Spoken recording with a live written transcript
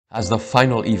As the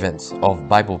final events of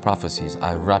Bible prophecies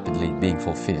are rapidly being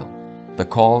fulfilled, the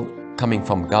call coming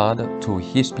from God to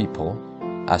His people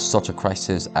at such a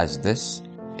crisis as this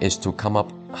is to come up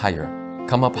higher.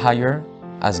 Come up higher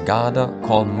as God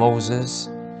called Moses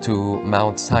to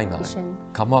Mount Sinai.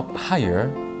 Come up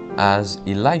higher as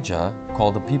Elijah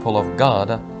called the people of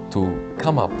God to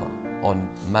come up on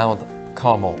Mount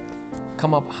Carmel.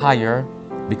 Come up higher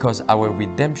because our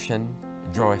redemption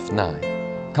draweth nigh.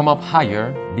 Come up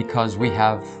higher because we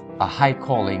have a high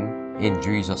calling in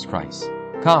Jesus Christ.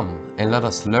 Come and let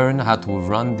us learn how to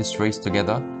run this race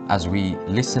together as we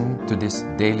listen to this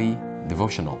daily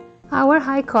devotional. Our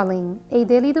High Calling, a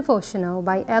daily devotional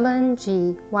by Ellen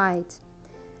G. White.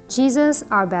 Jesus,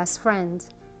 our best friend.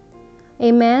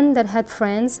 A man that had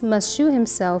friends must shew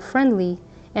himself friendly,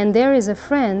 and there is a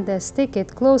friend that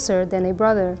sticketh closer than a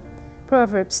brother.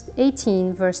 Proverbs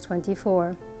 18, verse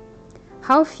 24.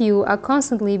 How few are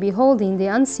constantly beholding the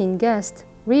unseen guest,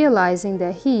 realizing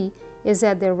that he is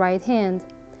at their right hand.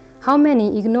 How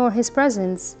many ignore his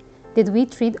presence? Did we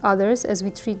treat others as we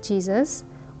treat Jesus?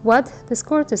 What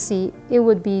discourtesy it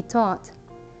would be taught.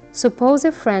 Suppose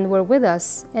a friend were with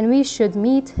us, and we should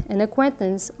meet an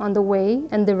acquaintance on the way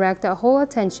and direct our whole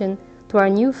attention to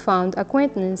our newfound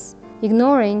acquaintance,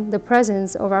 ignoring the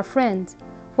presence of our friend.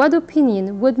 What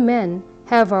opinion would men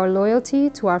have of our loyalty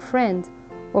to our friend,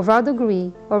 of our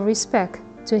degree of respect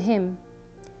to him?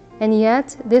 And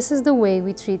yet, this is the way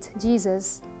we treat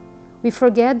Jesus. We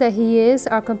forget that he is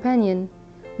our companion.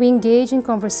 We engage in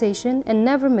conversation and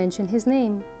never mention his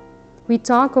name. We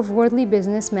talk of worldly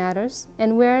business matters,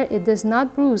 and where it does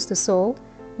not bruise the soul,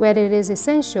 where it is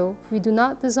essential, we do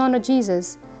not dishonor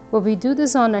Jesus, but we do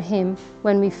dishonor him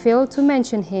when we fail to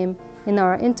mention him in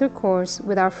our intercourse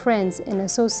with our friends and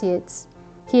associates.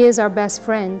 He is our best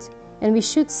friend, and we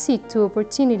should seek to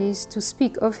opportunities to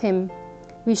speak of him.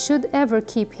 We should ever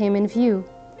keep him in view.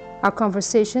 Our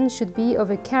conversation should be of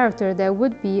a character that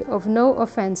would be of no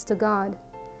offense to God.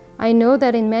 I know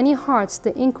that in many hearts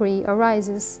the inquiry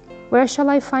arises, where shall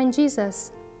I find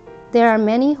Jesus? There are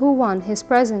many who want his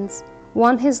presence,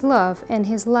 want his love and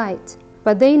his light,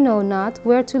 but they know not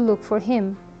where to look for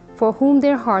him, for whom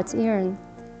their hearts yearn.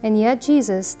 And yet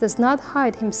Jesus does not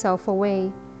hide himself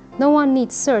away. No one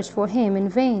need search for him in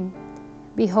vain.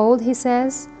 Behold, he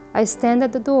says, I stand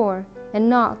at the door and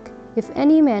knock. If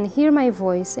any man hear my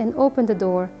voice and open the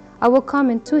door, I will come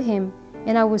into him,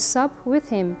 and I will sup with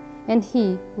him, and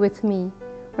he with me.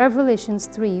 Revelations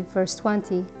 3, verse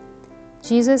 20.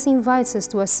 Jesus invites us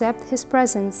to accept his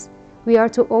presence. We are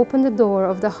to open the door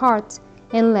of the heart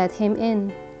and let him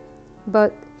in.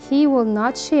 But he will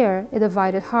not share a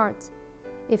divided heart.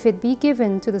 If it be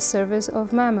given to the service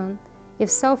of mammon, if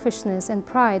selfishness and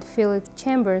pride fill its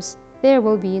chambers, there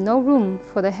will be no room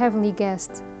for the heavenly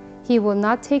guest. He will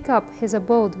not take up his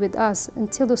abode with us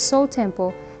until the soul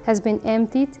temple has been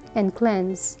emptied and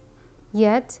cleansed.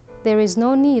 Yet, there is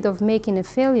no need of making a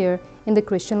failure in the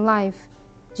Christian life.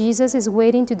 Jesus is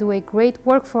waiting to do a great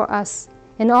work for us,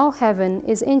 and all heaven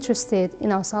is interested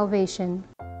in our salvation.